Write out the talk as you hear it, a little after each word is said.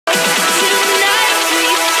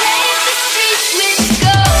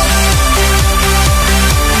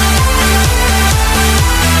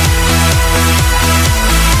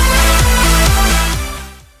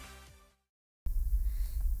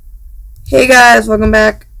Hey guys, welcome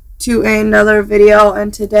back to another video,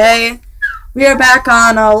 and today we are back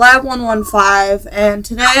on Lab 115, and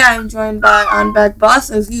today I am joined by lemonsisboss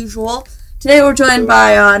as usual. Today we're joined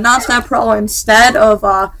by NONSTOP PRO instead of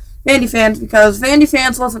Vandyfans because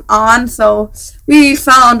Vandyfans wasn't on, so we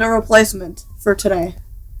found a replacement for today.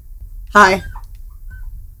 Hi.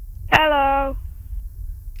 Hello.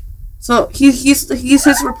 So he's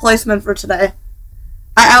his replacement for today.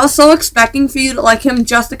 I was so expecting for you to like him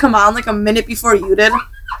just to come on like a minute before you did.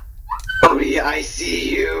 Oh yeah, I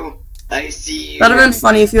see you. I see you. That'd have been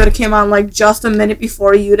funny if you would have came on like just a minute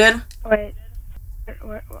before you did. Wait.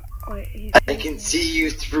 I can see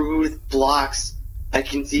you through blocks. I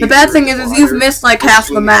can see. The bad thing is you've missed like half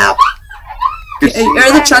the map. Are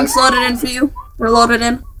the chunks loaded in for you? We're loaded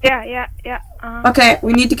in. Yeah. Okay,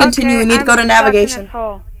 we need to continue. Okay, we need to go to navigation.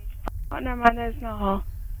 Oh, never mind. There's no hole.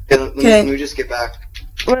 Okay, let me just get back.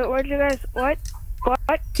 Wait, where'd you guys? What?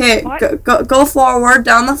 Okay, go forward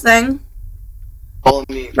down the thing. Follow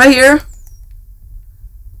me. Right here.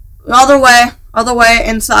 Other way,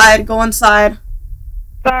 inside. Go inside.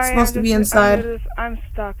 Sorry, it's supposed to be inside. I'm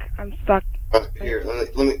stuck. Here,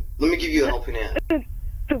 let me give you a helping hand.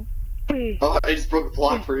 Oh, I just broke a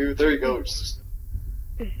block for you. There you go.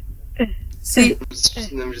 See.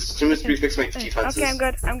 Let me just refix my defenses. Okay,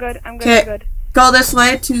 I'm good. Okay, go this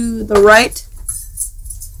way to the right.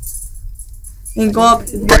 And go up.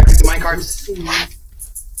 Back to my cards. Wait,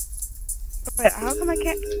 how come I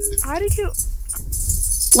can't? How did you?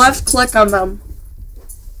 Left click on them.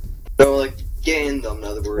 No, like get in them. In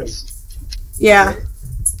other words. Yeah.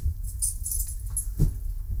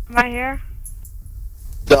 Am I here?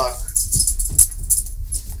 Duck.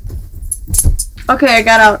 Okay, I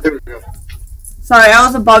got out. There we go. Sorry, I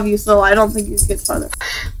was above you, so I don't think you can get farther.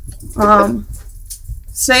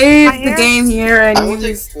 Save the game here and I won't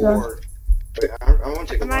take use 4. Wait, I won't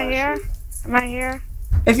take a Am I here?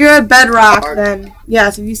 If you're at bedrock, then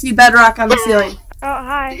yes. If you see bedrock on the ceiling. Oh,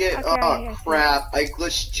 hi. Yeah, Okay, crap! I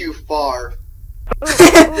glitched too far.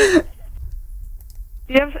 Ooh. Do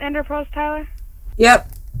you have Ender Pros, Tyler?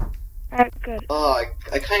 Yep. Alright, good. Oh,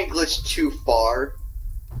 I kind of glitched too far.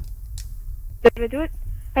 Did I do it?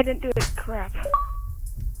 I didn't do it. Crap.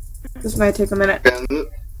 This might take a minute. No,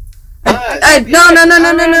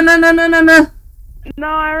 No. No,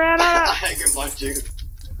 I ran out. I can watch you.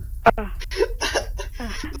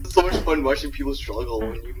 It's so much fun watching people struggle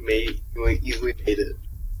when you easily made it.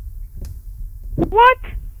 What?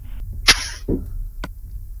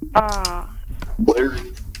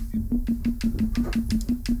 Larry.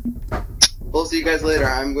 We'll see you guys later.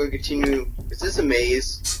 I'm going to continue. Is this a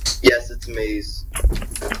maze? Yes, it's a maze.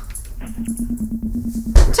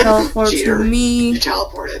 Teleport Cheater. to me. You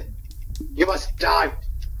teleported. You must die.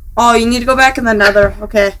 Oh, you need to go back in the nether.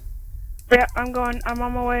 Okay. Yeah, I'm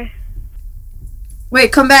on my way.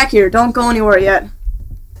 Wait, come back here. Don't go anywhere yet.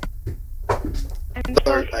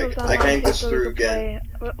 Sorry, I can't glitch through again.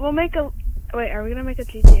 We'll make a. Wait, are we gonna make a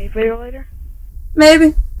GTA video later?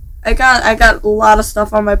 Maybe. I got a lot of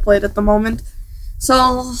stuff on my plate at the moment.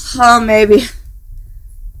 So, maybe.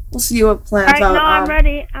 We'll see what plans out. Alright, no, I'm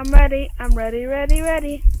ready. I'm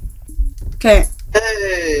ready. Okay.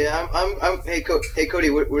 Hey, hey Cody,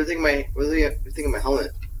 what do you think of my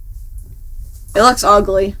helmet? It looks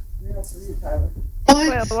ugly.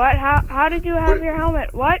 Wait, what? How did you have your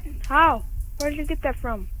helmet? What? How? Where did you get that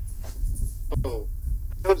from? Oh,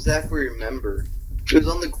 I don't exactly remember. It was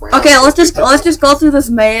on the ground. Okay, let's just go through this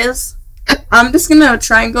maze. I'm just gonna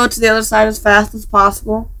try and go to the other side as fast as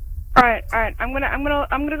possible. Alright. I'm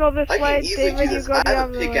gonna go this way. I can easily David, do this. you go I the have a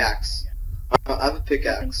other way. pickaxe. I have a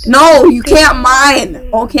pickaxe. No, you can't mine.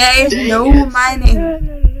 Okay, Dang no it. mining.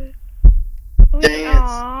 Dang it.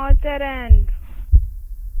 Aw, dead end.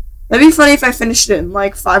 That'd be funny if I finished it in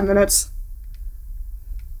like 5 minutes.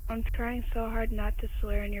 I'm trying so hard not to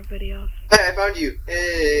swear in your videos. Hey, I found you.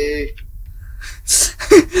 Hey.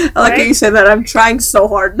 I like how you say that. I'm trying so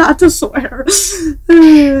hard not to swear.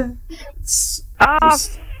 Finally.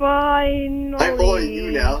 I'm following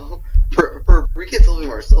you now. We can't tell me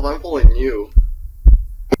ourselves. I'm following you. I'm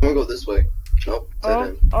gonna go this way. Nope.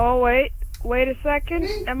 Oh, wait a second.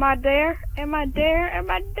 Am I there?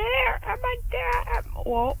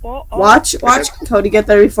 Whoa. Watch Cody get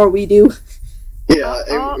there before we do.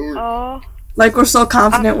 Yeah. Like we're so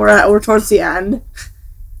confident we're towards the end.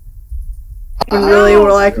 And really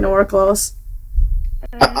we're like nowhere close.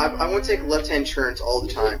 I'm gonna take left-hand turns all the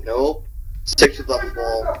time. Nope. Stick to the left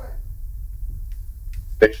wall.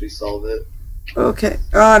 Eventually solve it. Okay.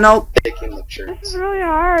 Nope. Taking left turns. This is really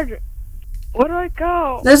hard. Where do I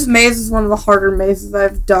go? This maze is one of the harder mazes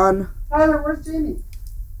I've done. Tyler, where's Jamie?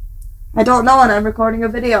 I don't know, and I'm recording a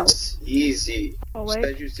video. It's easy. Oh, wait.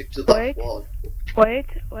 Instead you stick to the Wait. wall. Wait,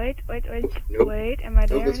 Nope. wait, am I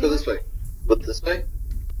there? Nope, let's go this way. Go this way?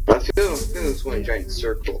 I'm feeling this one giant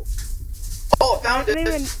circle. Oh, I found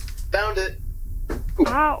it! Found it! Ooh,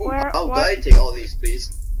 How? ooh, Where? I'm What? glad I take all these,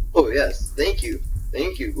 please. Oh, yes, thank you.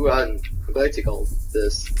 Thank you. Ooh, I'm glad I take all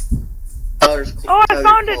this. Oh, I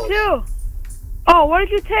found it too! Oh, what did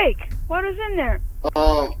you take? What is in there?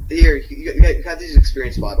 Here, you got these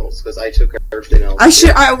experience bottles, because I took everything else.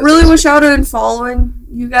 I really wish I would have been following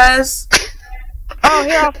you guys. Oh,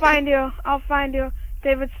 here, I'll find you. I'll find you.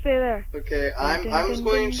 David, stay there. Okay, I'm just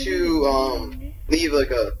going to, leave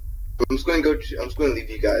like a, I'm just going to leave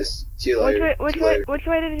you guys. See you later. Which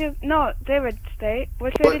way did you, no, David, stay.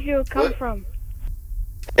 Which way did you come from?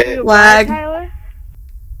 Hey. You Lag. Tyler?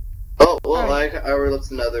 Oh, well, lag, or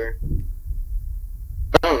that's another.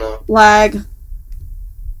 I don't know. Lag. Hey,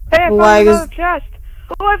 I found Lag another is- chest.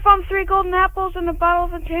 Oh, I found 3 golden apples and a bottle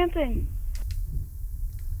of enchanting.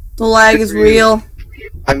 The lag is real.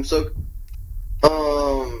 I'm so,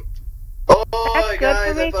 oh, That's good guys,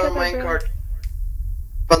 for me, I found a 'cause I've been- minecart.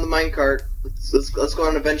 Found the minecart. Let's go on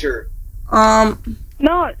an adventure.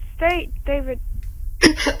 No, stay, David.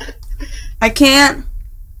 I can't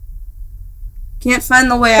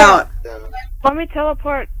find the way out. Let me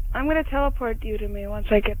teleport. I'm gonna teleport you to me once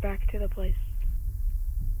I get back to the place.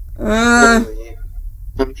 I'm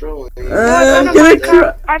trolling. I'm gonna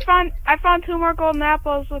cry. I found 2 more golden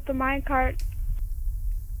apples with the minecart.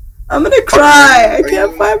 I'm gonna cry. I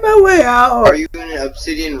can't find my way out. Are you in an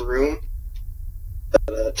obsidian room?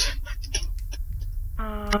 No.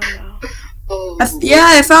 Oh, Yeah,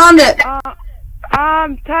 I found it.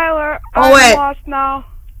 Tyler, Oh, I'm wait. lost now.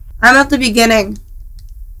 I'm at the beginning.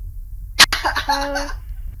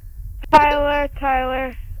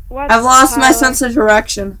 Tyler. What? I've lost my Tyler? sense of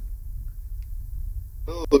direction.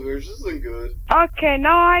 Oh, this isn't good. Okay,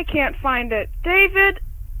 now I can't find it. David,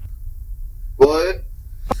 What?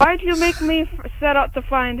 why'd you make me set out to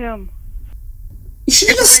find him? You should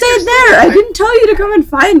have just stayed there. I didn't tell you to come and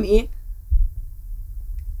find me.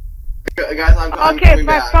 Guys, I'm Okay, coming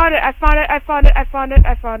back. I found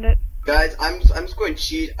it. Guys, I'm just going to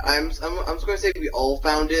cheat. I'm just going to say we all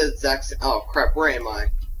found it. Oh crap, where am I?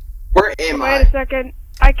 Where am Wait I? a second.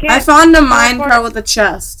 I can't. I found a minecart with a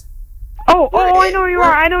chest. Oh, I know where you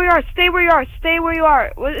are. I know where you are. Stay where you are. Stay where you are.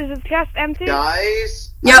 Is the chest empty?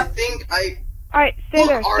 Guys, Yep. I think Alright, stay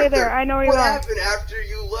there. Arthur, Stay there. I know where you what are. happened after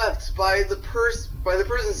you left by the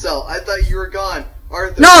prison cell? I thought you were gone,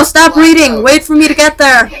 Arthur. No, stop blacked reading. out. Wait for me to get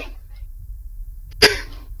there.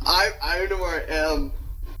 I don't know where I am.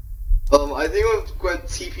 I think I'm going to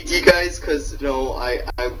TPT, guys, because I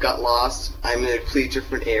got lost. I'm in a completely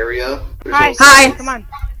different area. There's no Hi. signs. Come on.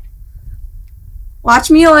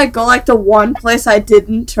 Watch me go the one place I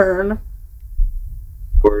didn't turn.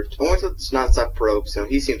 Or almost it's NONSTOP PRO, so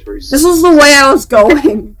he seems pretty. This was the way I was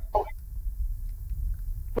going.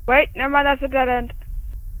 Wait, never mind. That's a dead end.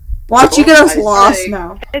 Watch you get us I lost say-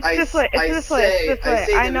 now. It's this way. It's this way. It's this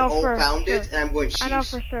way. I I say know that we for all found sure. it, and I'm going to cheat. I know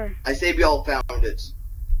for sure. I say we all found it.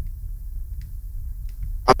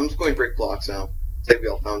 I'm just going to break blocks now. Say we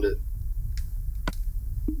all found it.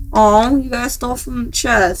 Oh, you guys stole from the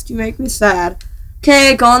chest. You make me sad.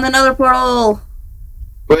 Okay, go in the nether portal.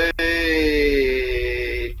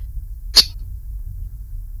 Wait.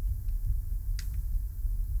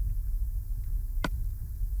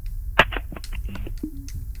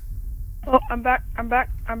 Oh, I'm back.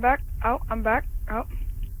 Oh, I'm back. Oh.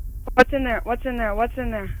 What's in there? What's in there? What's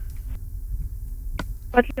in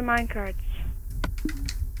minecarts?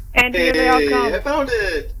 And here they all Hey, come. I found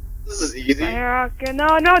it. This is easy. Here, okay. No,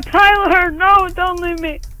 Tyler! No, don't leave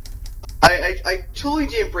me! I totally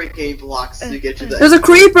didn't break any blocks to get to that. There's a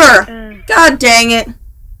creeper. God dang it.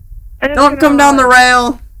 Don't come down the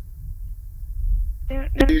rail.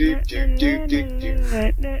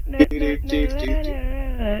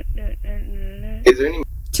 Is there any?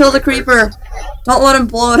 Kill the creeper. Don't let him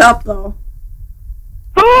blow it up, though.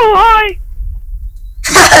 Oh, hi!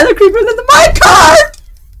 The creeper's in the minecart!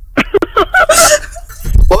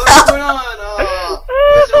 What's going on?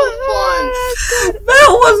 This was fun. That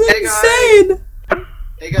was Hey, insane!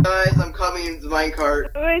 Hey guys, I'm coming to the minecart.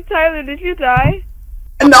 Wait, Tyler, did you die?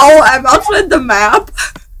 No, I'm outside the map.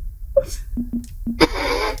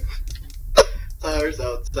 Tyler's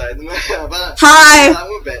outside the map. Hi! I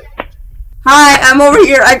went back. Hi, I'm over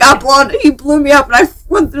here. I got blown. He blew me up and I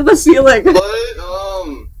went through the ceiling. What?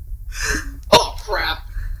 Oh crap.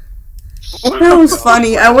 That was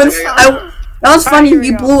funny. That was funny.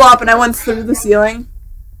 He blew up and I went through the ceiling.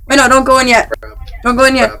 Wait, no, don't go in yet. Don't go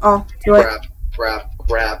in yet. Oh, do it. Crap.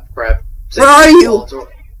 Where are you?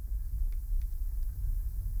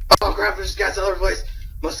 Oh crap, there's gas all over the place.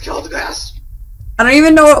 Must kill the gas. I don't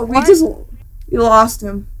even know what we lost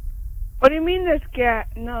him. What do you mean there's gas?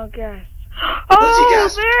 No gas. Oh,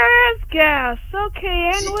 gas. There is gas.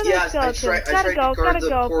 Okay, and with a skeleton. I tried to guard the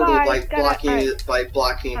portal by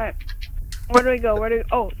blocking it. Alright. Where do we go?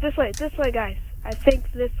 Oh, this way, guys. I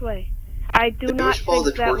think this way. I do not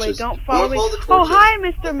think that way. Don't follow me. Oh, hi,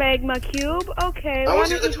 Mr. Magma Cube. Okay. I want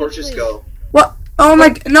to see where the torches go. What? Oh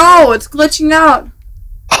my! No, it's glitching out.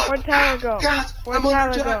 Where'd Tyler go? Where'd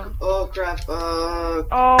Tyler go? Oh crap! Oh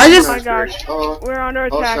my gosh! We're under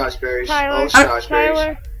attack. Tyler,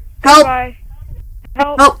 Tyler, help!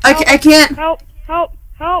 Help! Help! I can't. Help!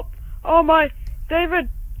 Oh my! David!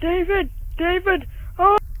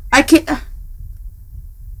 Oh! I can't.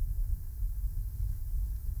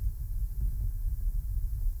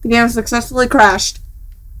 The game successfully crashed.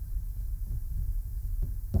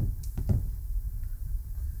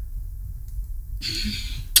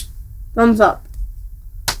 Thumbs up.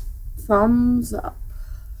 Thumbs up.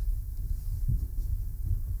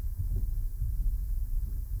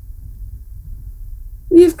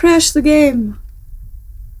 We've crashed the game.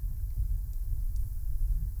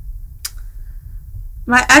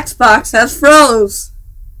 My Xbox has froze.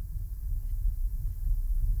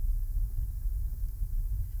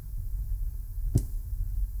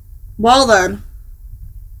 Well then.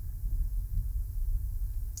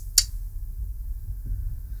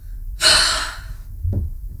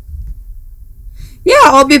 Yeah,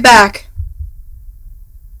 I'll be back.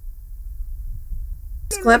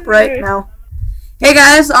 Clip right now. Hey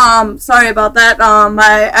guys, sorry about that.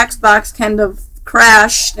 My Xbox kind of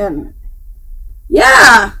crashed and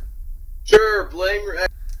yeah. Sure, blame your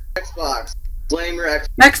Xbox. Blame your Xbox.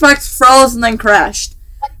 My Xbox froze and then crashed.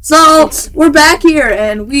 So we're back here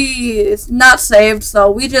and it's not saved,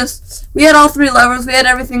 so we had all 3 levers, we had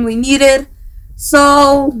everything we needed.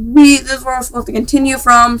 So this is where we're supposed to continue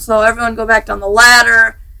from, so everyone go back down the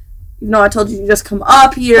ladder. Even though I told you to just come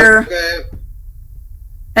up here. Okay.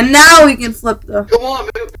 And now we can flip the... Come on,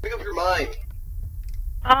 make up your mind.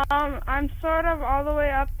 I'm sort of all the way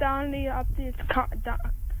up down the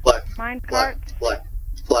mine cart. Black.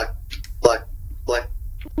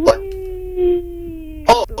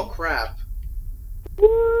 Oh crap.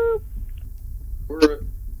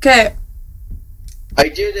 Okay. I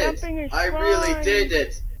did it. I really did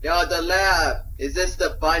it. Now the lab. Is this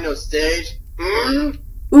the final stage? Ooh,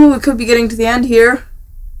 we could be getting to the end here.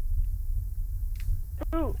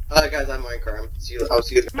 Ooh. Guys, I'm Minecart. I'll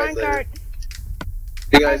see you guys later. Minecart.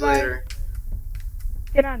 See you guys later.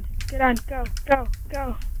 Get on.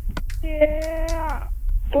 Go. Yeah.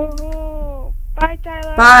 Woohoo. Bye,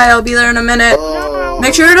 Tyler. Bye, I'll be there in a minute. Oh.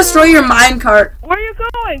 Make sure to destroy your minecart. Where are you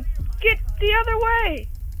going? Get the other way.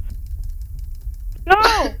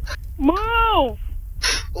 No. Move.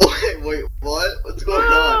 Wait, what? What's going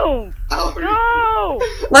on? No.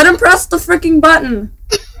 Let him press the freaking button.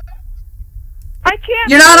 I can't.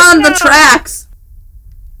 You're not on the tracks.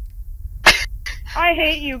 I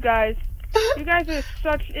hate you guys. You guys are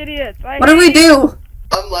such idiots. What do we do?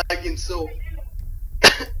 I'm lagging so.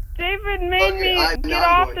 David made me get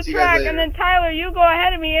off the track, and then Tyler, you go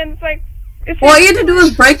ahead of me, and it's like. All you had to do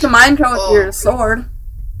is break the minecart with your sword.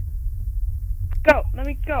 Go. Let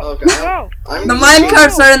me go. Okay. Go. The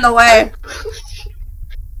minecarts are in the way.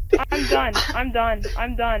 I'm done.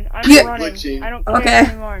 I'm running. Glitching. I don't care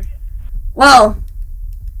anymore. Well,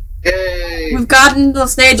 Yay. we've gotten to the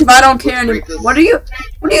stage of I don't care anymore. What are you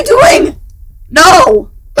doing? No!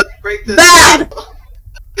 Let's break this. Bad!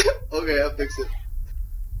 Okay, I'll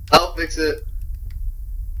fix it.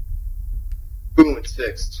 Boom, it's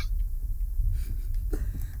fixed.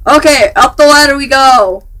 Okay, up the ladder we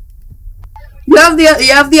go. You have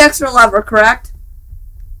the extra lever, correct?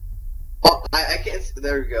 Oh, I can't.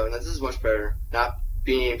 There we go. Now this is much better. Not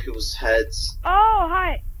being in people's heads. Oh,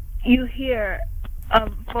 hi. You hear a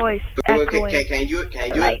voice echoing. Can you do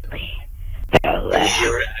it? Lightly. I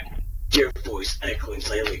hear your voice echoing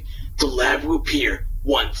slightly. The lab will appear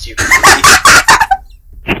once you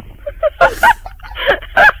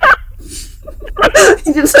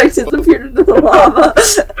He just like disappeared into the lava.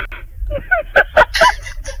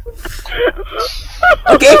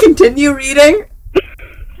 Okay, continue reading.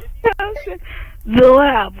 The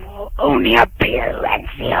lab will only appear once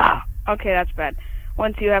you. Okay, that's bad.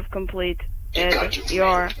 Once you have completed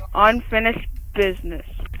your unfinished business,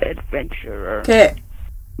 adventurer. Okay.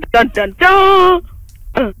 Dun dun dun!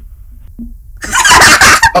 Oh,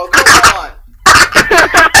 come on!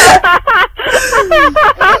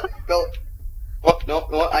 No,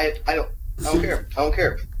 I don't care. I don't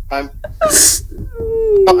care. I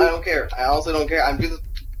don't care. I also don't care. I'm doing this.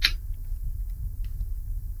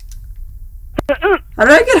 How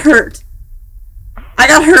did I get hurt? I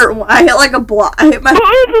got hurt. I hit like a block. I hit my...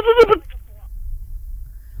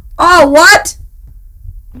 Oh, what?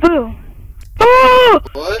 Boo. Oh!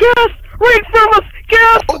 What? Gas! Right from us!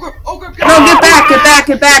 Gas! Ogre, No, get back, get back,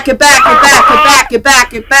 get back, get back, get back, get back, get back,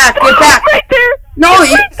 get back, get back. Right there! No,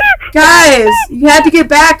 you, Right there! guys, you had to get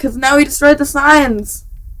back because now he destroyed the signs.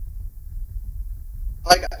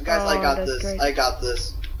 I got that's this. great. I got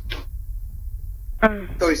this.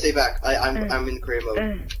 Cody, stay back. I'm in creative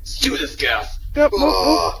mode. Do this, gas. Yep,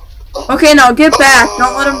 Oh, Okay, now get back.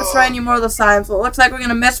 Don't let him destroy any more of the signs. Well, it looks like we're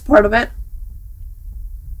gonna miss part of it.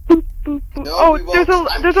 No, oh, we won't.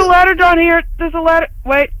 there's a ladder down here. There's a ladder.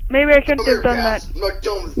 Wait, maybe I shouldn't have done that. No,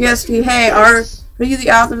 don't. Yes, hey, are you the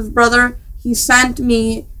author's brother? He sent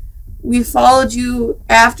me. We followed you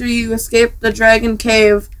after you escaped the dragon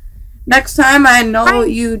cave. Next time I know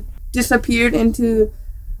you disappeared into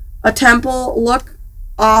a temple, look,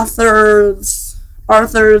 Arthur's.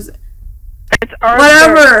 It's Arthur.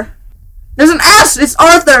 Whatever. There's an S. It's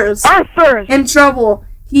Arthur's. Arthur's. In trouble.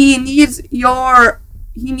 He needs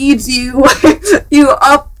you. You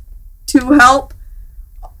up to help.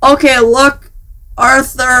 Okay, look.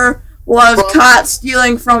 Arthur was caught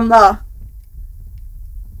stealing from the...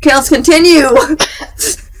 Okay, let's continue.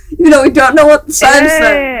 You know, we don't know what the sign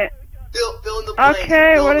said. Fill in the blanks.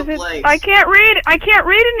 Okay, Fill what in is the it? blanks. I can't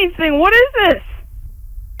read anything. What is this?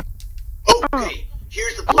 Okay,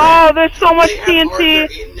 here's the plan. Oh, there's so much They have TNT.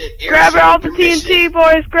 Arthur in the Grab airship all the permission. TNT,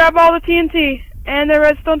 boys. Grab all the TNT. And the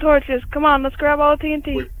redstone torches. Come on, let's grab all the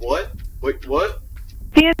TNT. Wait, what? Wait, what?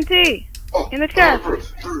 TNT. Oh, In the chest.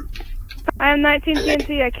 Arthur. I have 19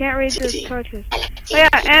 TNT. I can't read the torches. Oh, yeah,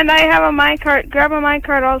 and I have a minecart. Grab a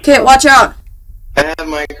minecart also. Okay, watch out. I have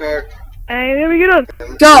my card. Hey, here we go.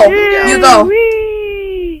 Go. Whee! You go.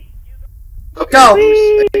 Whee! Okay, Go.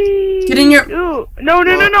 Whee! Get in your... Ooh. No.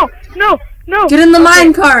 Get in the Okay.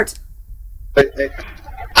 minecart. I don't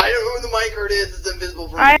know who the minecart is. It's invisible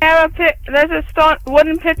from I have a pick. There's a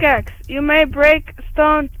wooden pickaxe. You may break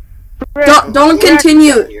stone. Don't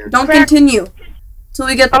continue. Don't Crack. continue. Till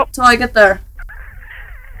I get there.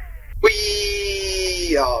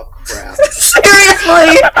 Whee! Oh, crap.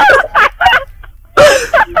 Seriously.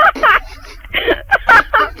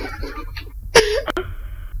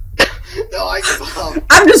 No, I give up.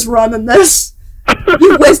 I'm just running this.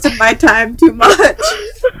 You wasted my time too much.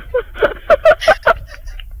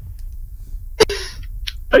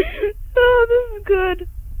 Oh, this is good.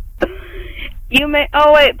 You may.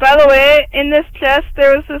 Oh wait. By the way, in this chest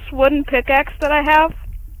there was this wooden pickaxe that I have.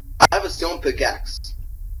 I have a stone pickaxe.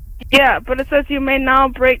 Yeah, but it says you may now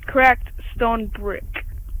break cracked stone brick.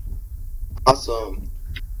 Awesome.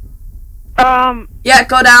 Yeah,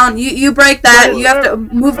 go down. You break that. You have to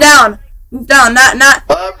move down. Move down. Not.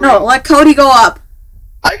 No, let Cody go up.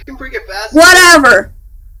 I can bring it fast. Whatever.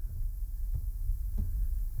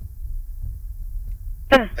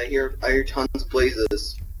 I hear tons of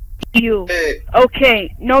blazes. You. Hey.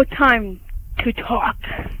 Okay, no time to talk.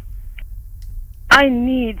 I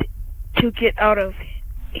need to get out of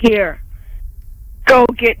here. Go.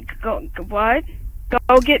 What?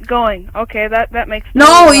 Go get going. Okay, that makes sense.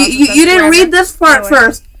 No, you didn't read this part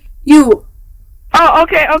first. You. Oh,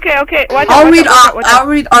 okay. Watch I'll out, read. watch out. I'll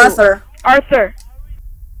read Arthur. Arthur.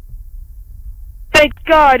 Thank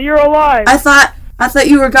God you're alive. I thought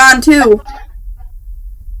you were gone too.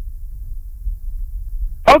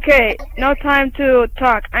 Okay, no time to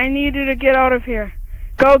talk. I need you to get out of here.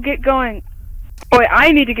 Go get going. Wait,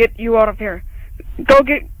 I need to get you out of here. Go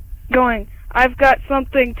get going. I've got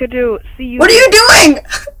something to do. See you. What are you doing?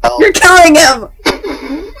 You're killing him.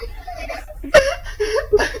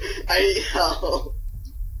 I need help.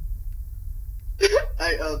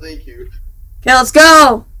 Thank you. Okay, let's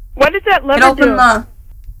go. What does that Get lever open do?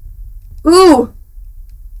 the... Ooh.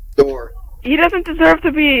 Door. He doesn't deserve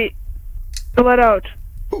to be let out.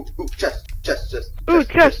 Ooh, chest. Ooh,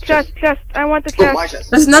 chest. I want the Oh, chest. my chest.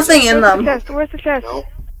 There's nothing in Where's the them. chest? Where's the chest? No.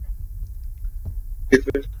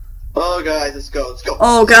 Oh, guys, let's go.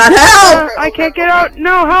 Oh God, help! I can't get out.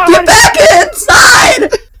 No, how? Get back inside!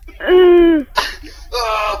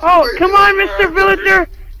 Oh, come on, Mr. Villager.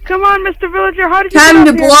 Come on, Mr. Villager. How did you Time get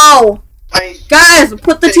to up here? blow. Guys,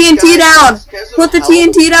 put the TNT down. Put the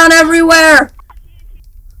TNT down everywhere.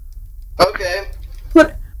 Okay.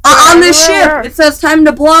 Put on this Everywhere. ship. It says time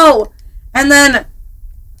to blow, and then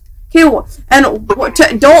okay,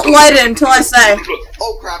 don't light it until I say.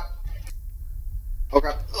 Oh crap.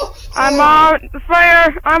 Ugh. I'm on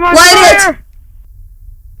fire. I'm on Light it. fire.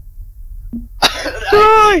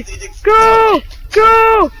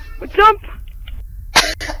 Go! Jump!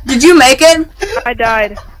 Did you make it? I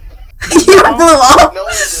died. You blew up. No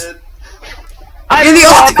one did.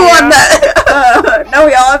 the one that. Now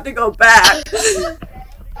we all have to go back.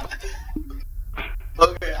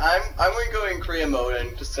 Okay, I'm gonna go in Korea mode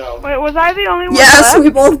and just Wait, was I the only one Yes, left? we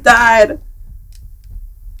both died.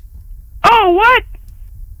 Oh, what?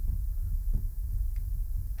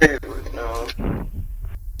 No.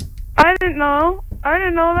 I didn't know. I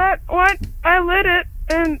didn't know that. What? I lit it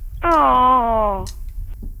and oh.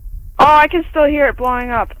 Oh, I can still hear it blowing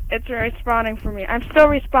up. It's respawning for me. I'm still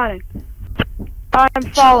respawning. I'm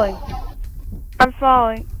falling. I'm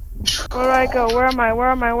falling. Where do I go? Where am I? Where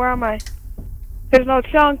am I? Where am I? There's no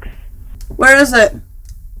chunks. Where is it?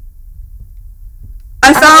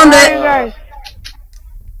 I found Where are it. you guys?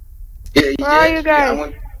 Yeah, you Where are did? you guys?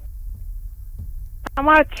 Yeah, I'm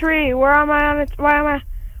on a tree. Where am I on it? Why am I?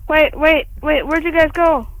 Wait. Where'd you guys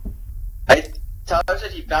go? Tyler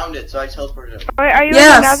said he found it, so I teleported him. Wait, are you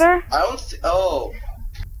Yes. in the nether? I don't see. Oh.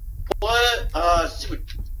 What? Stupid.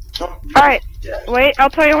 Alright. Wait, I'll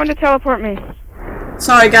tell you when to teleport me.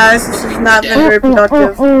 Sorry, guys. This has not been very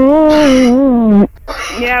productive.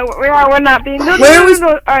 Yeah, we're not being. No.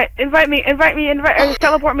 Alright, invite me.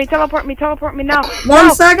 Teleport me now. One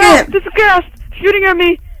No, second. No, this is chaos shooting at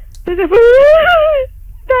me. This is.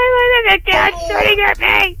 Chaos shooting at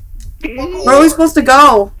me. Where are we supposed to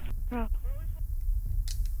go?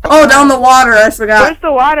 Oh, down the water. I forgot. Where's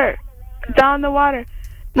the water? Down the water.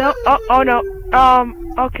 No. Oh no.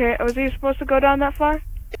 Okay. Was he supposed to go down that far?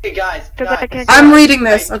 Hey guys, I can't go. I'm reading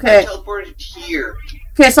this. I Okay. teleported here.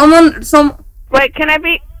 Okay. Wait, can I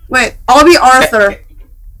be? Wait. I'll be Arthur.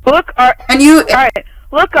 Look, And you. Alright.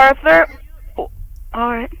 Look, Arthur.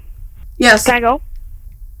 Alright. Yes. Can I go?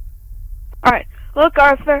 Alright. Look,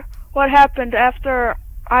 Arthur. What happened after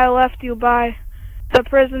I left you by the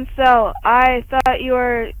prison cell? I thought you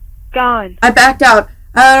were gone. I backed out.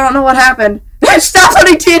 I don't know what happened. Stop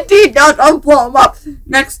putting TNT. Don't blow them up.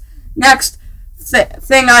 Next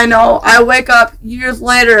thing I know, I wake up years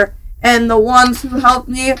later, and the ones who helped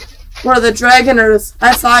me were the Dragoners.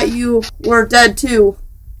 I thought you were dead too.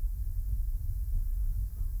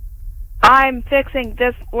 I'm fixing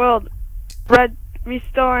this world.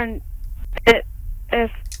 Restoring it.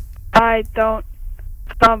 If I don't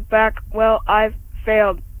come back, well, I've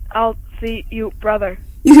failed. I'll see you, brother.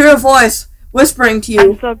 You hear a voice whispering to you.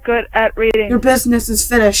 I'm so good at reading. Your business is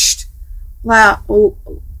finished.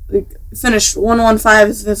 Finished. 115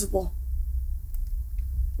 is visible.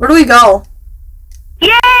 Where do we go?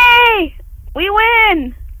 Yay! We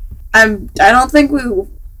win! I don't think we.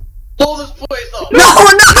 Blow this place up! No!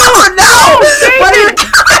 What are you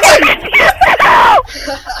doing?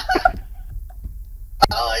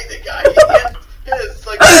 I like the guy. He is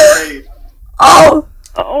like great. Oh!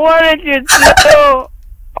 What did you do?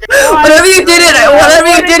 Whatever you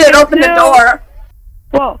did it opened the door.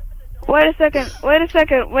 Whoa. Wait a second. Wait a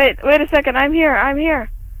second. I'm here.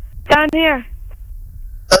 Down here.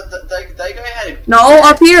 That guy had a... No,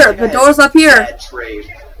 up here. The door's up here. Bad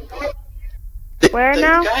trade. Where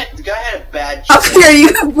now? The guy had a bad trade. Up here, you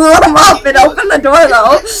blew him up and opened the door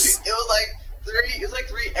though. It was like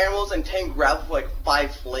 3 animals and 10 gravel for like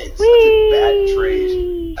 5 flints. That's a bad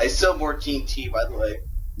trade. I still have more TNT, by the way.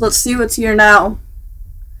 Let's see what's here now.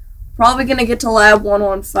 Probably gonna get to lab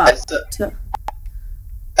 115.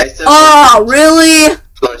 Oh, really?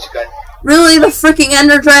 Really, the freaking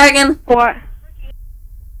Ender Dragon? What?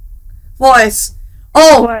 Voice.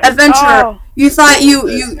 Oh, What? adventurer. Oh. You thought you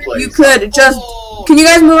could just... Can you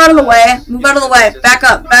guys move out of the way? Move out of the way. Back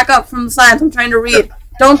up from the signs. I'm trying to read.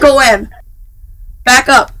 Don't go in. Back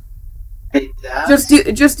up. Just do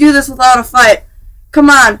this without a fight. Come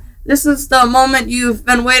on. This is the moment you've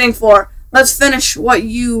been waiting for. Let's finish what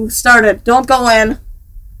you started. Don't go in.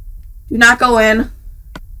 Do not go in.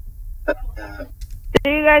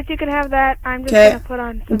 You guys, you can have that. I'm just Okay. gonna put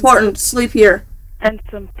on some Important. Sleep here. and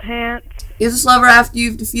some pants. Use this lever after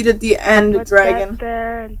you've defeated the End Put Dragon. that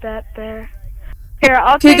there and that there. Here,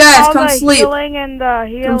 I'll Okay, take guys, all come the sleep. healing and the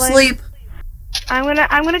healing. Come sleep. I'm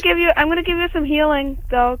gonna give you some healing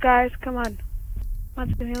though, guys. Come on.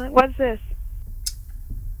 Want some healing? What's this?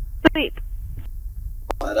 Sleep.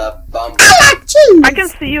 What up, bum? I can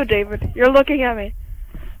see you, David. You're looking at me.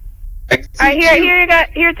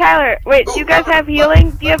 Alright, here, Tyler. Wait, do you guys have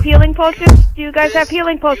healing? Do you have healing potions? Do you guys have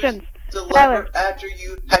healing potions? The Tyler. lever after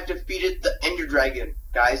you have defeated the Ender Dragon.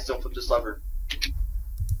 Guys, don't flip this lever.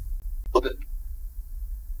 Flip it.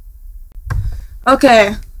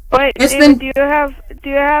 Okay. Wait, It's David, been- do you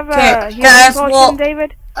have a Okay, healing guys, potion, well-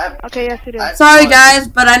 David? I have, Okay, yes you do. Sorry, guys,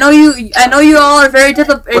 but I know you all are going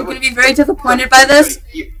to be very disappointed by this.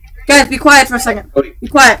 Guys, be quiet for a second. Cody, Be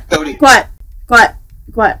quiet. Cody. Be quiet. Be quiet.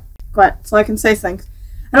 Be quiet. Be quiet. So I can say things.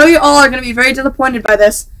 I know you all are going to be very disappointed by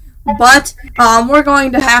this, But we're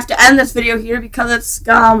going to have to end this video here because it's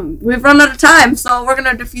we've run out of time. So we're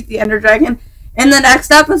gonna defeat the Ender Dragon in the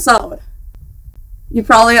next episode. You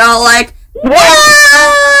probably all like,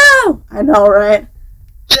 no! I know, right?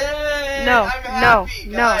 Yay! No, I'm no, happy,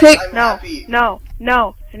 no, guys. Okay. I'm no, happy.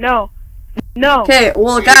 no. Okay,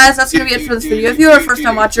 well guys, that's gonna be it for this video. If you are a first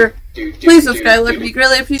time watcher, please subscribe. It would be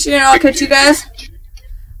greatly appreciated. And I'll catch you guys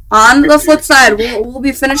on the flip side. We'll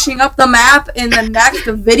be finishing up the map in the next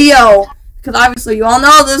video because obviously you all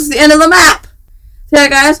know this is the end of the map. So yeah,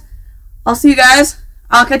 guys, I'll see you guys.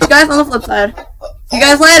 I'll catch you guys on the flip side. See you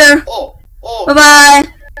guys later. Oh, Bye bye.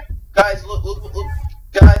 guys, look,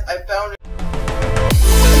 guys, I found it.